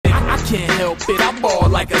can't help it, I ball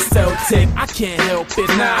like a Celtic. I can't help it,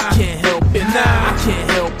 nah, I can't help it, nah, I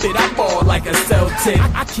can't help it, I ball like a Celtic.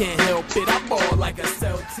 I can't help it, I ball like a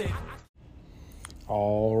Celtic.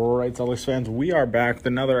 All right, Celtics fans, we are back with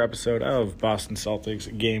another episode of Boston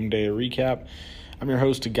Celtics Game Day Recap. I'm your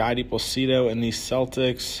host, Guy DiPlacido, and the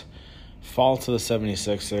Celtics fall to the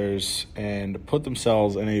 76ers and put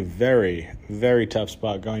themselves in a very, very tough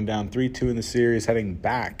spot, going down 3-2 in the series, heading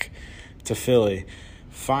back to Philly.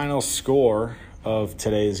 Final score of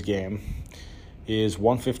today's game is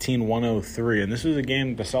 115-103, and this was a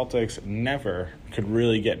game the Celtics never could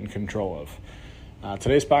really get in control of.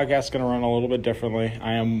 Today's podcast is going to run a little bit differently.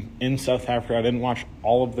 I am in South Africa. I didn't watch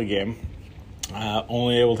all of the game.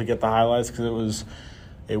 Only able to get the highlights because it was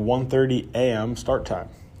a 1:30 a.m. start time.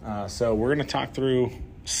 So we're going to talk through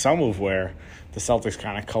some of where the Celtics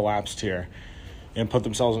kind of collapsed here and put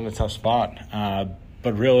themselves in a tough spot.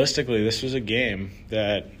 But realistically, this was a game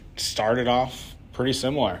that started off pretty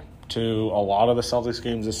similar to a lot of the Celtics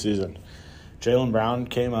games this season. Jaylen Brown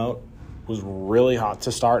came out, was really hot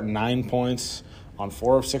to start, 9 points on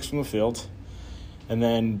 4 of 6 from the field, and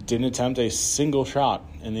then didn't attempt a single shot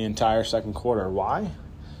in the entire second quarter. Why?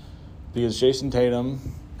 Because Jason Tatum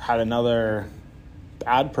had another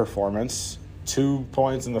bad performance, 2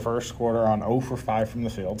 points in the first quarter on 0 for 5 from the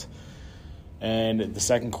field. And the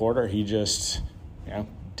second quarter, he just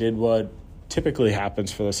did what typically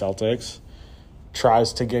happens for the Celtics,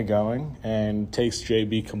 tries to get going, and takes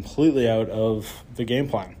JB completely out of the game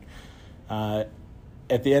plan.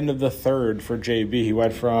 At the end of the third for JB, he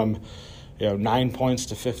went from 9 points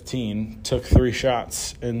to 15, took 3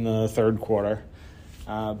 shots in the third quarter.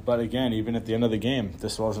 But again, even at the end of the game,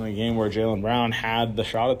 this wasn't a game where Jaylen Brown had the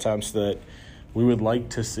shot attempts that we would like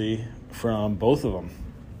to see from both of them.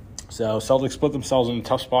 So Celtics put themselves in a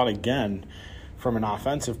tough spot again from an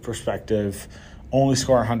offensive perspective, only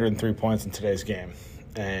score 103 points in today's game.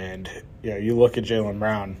 And you look at Jaylen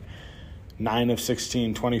Brown, 9 of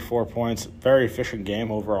 16, 24 points, very efficient game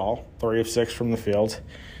overall, 3 of 6 from the field.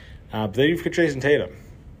 But then you've got Jason Tatum,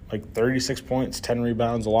 like 36 points, 10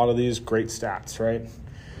 rebounds, a lot of these great stats, right?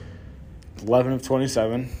 11 of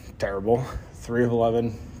 27, terrible. 3 of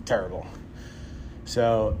 11, terrible.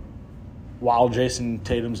 So while Jason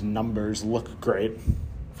Tatum's numbers look great,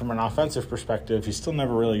 from an offensive perspective, he still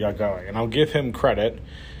never really got going. And I'll give him credit.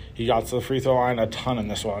 He got to the free throw line a ton in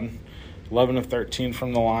this one. 11 of 13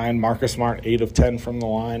 from the line. Marcus Smart, 8 of 10 from the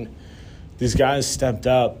line. These guys stepped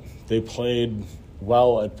up. They played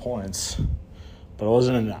well at points, but it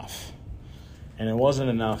wasn't enough. And it wasn't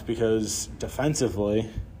enough because defensively,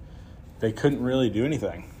 they couldn't really do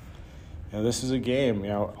anything. This is a game,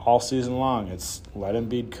 all season long. It's let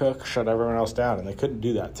Embiid cook, shut everyone else down, and they couldn't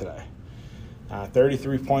do that today.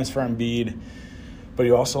 33 points for Embiid, but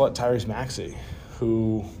you also let Tyrese Maxey,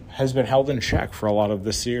 who has been held in check for a lot of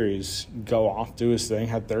this series, go off, do his thing,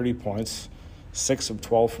 had 30 points, 6 of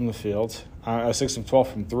 12 from the field, 6 of 12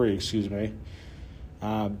 from 3, excuse me.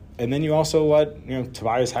 And then you also let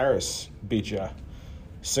Tobias Harris beat you.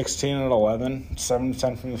 16 and 11, 7 of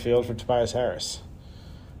 10 from the field for Tobias Harris.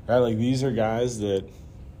 Right? Like, these are guys that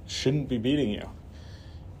shouldn't be beating you.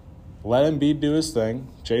 Let Embiid do his thing.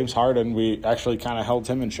 James Harden, we actually kind of held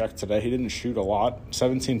him in check today. He didn't shoot a lot.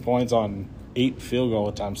 17 points on 8 field goal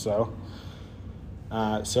attempts, though.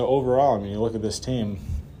 So overall, you look at this team,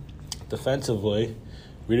 defensively,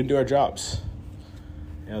 we didn't do our jobs.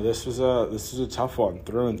 This was a tough one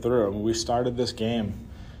through and through. We started this game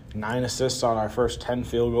 9 assists on our first 10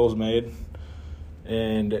 field goals made,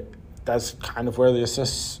 and that's kind of where the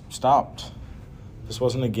assists stopped. This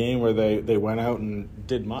wasn't a game where they went out and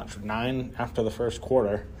did much. 9 after the first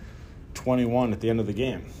quarter, 21 at the end of the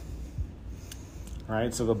game.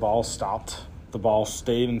 Right, so the ball stopped. The ball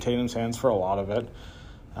stayed in Tatum's hands for a lot of it.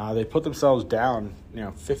 They put themselves down,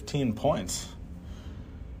 15 points.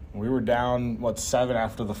 We were down, 7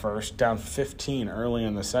 after the first, down 15 early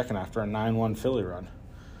in the second after a 9-1 Philly run.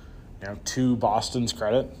 To Boston's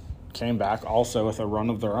credit, came back also with a run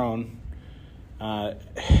of their own.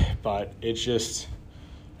 But it's just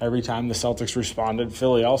every time the Celtics responded,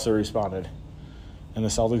 Philly also responded. And the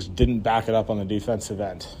Celtics didn't back it up on the defensive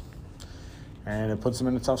end. And it puts them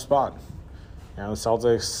in a tough spot. The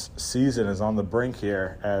Celtics season is on the brink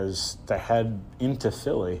here as they head into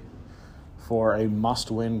Philly for a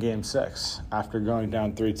must-win Game 6 after going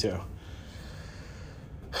down 3-2.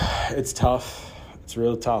 It's tough. It's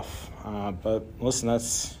real tough. But listen,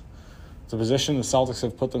 that's the position the Celtics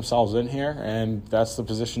have put themselves in here, and that's the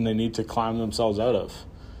position they need to climb themselves out of.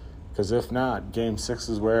 Because if not, Game 6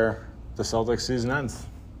 is where the Celtics season ends,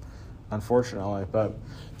 unfortunately. But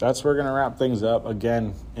that's where we're going to wrap things up,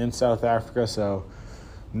 again, in South Africa. So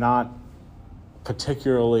not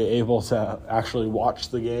particularly able to actually watch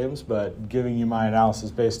the games, but giving you my analysis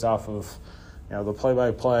based off of the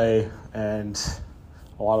play-by-play and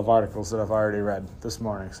a lot of articles that I've already read this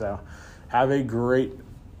morning. So have a great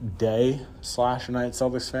day/night,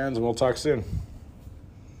 Celtics fans, and we'll talk soon.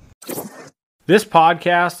 This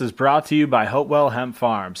podcast is brought to you by Hopewell Hemp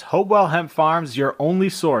Farms. Hopewell Hemp Farms is your only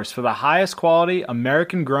source for the highest quality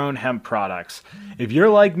American-grown hemp products. If you're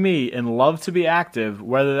like me and love to be active,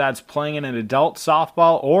 whether that's playing in an adult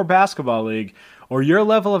softball or basketball league, or your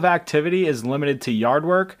level of activity is limited to yard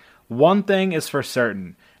work, one thing is for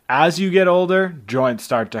certain. As you get older, joints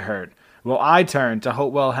start to hurt. Well, I turn to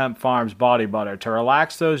Hopewell Hemp Farms Body Butter to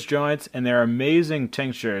relax those joints and their amazing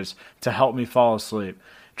tinctures to help me fall asleep.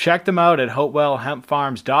 Check them out at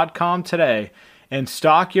hopewellhempfarms.com today and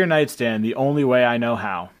stock your nightstand the only way I know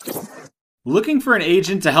how. Looking for an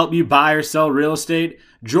agent to help you buy or sell real estate?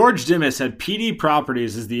 George Dimas at PD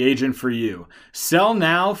Properties is the agent for you. Sell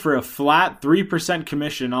now for a flat 3%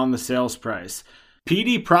 commission on the sales price.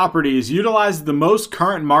 PD Properties utilizes the most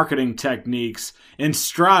current marketing techniques and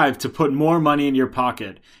strive to put more money in your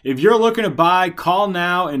pocket. If you're looking to buy, call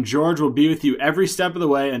now and George will be with you every step of the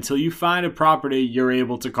way until you find a property you're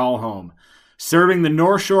able to call home. Serving the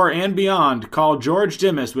North Shore and beyond, call George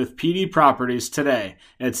Dimas with PD Properties today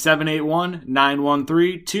at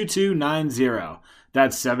 781-913-2290.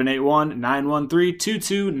 That's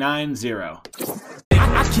 781-913-2290.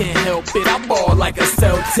 I can't help it, I ball like a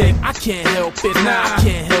Celtic. I can't help it, nah, I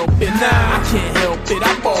can't help it, nah, I can't help it,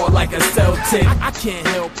 I ball like a Celtic. I can't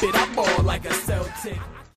help it, I ball like a Celtic.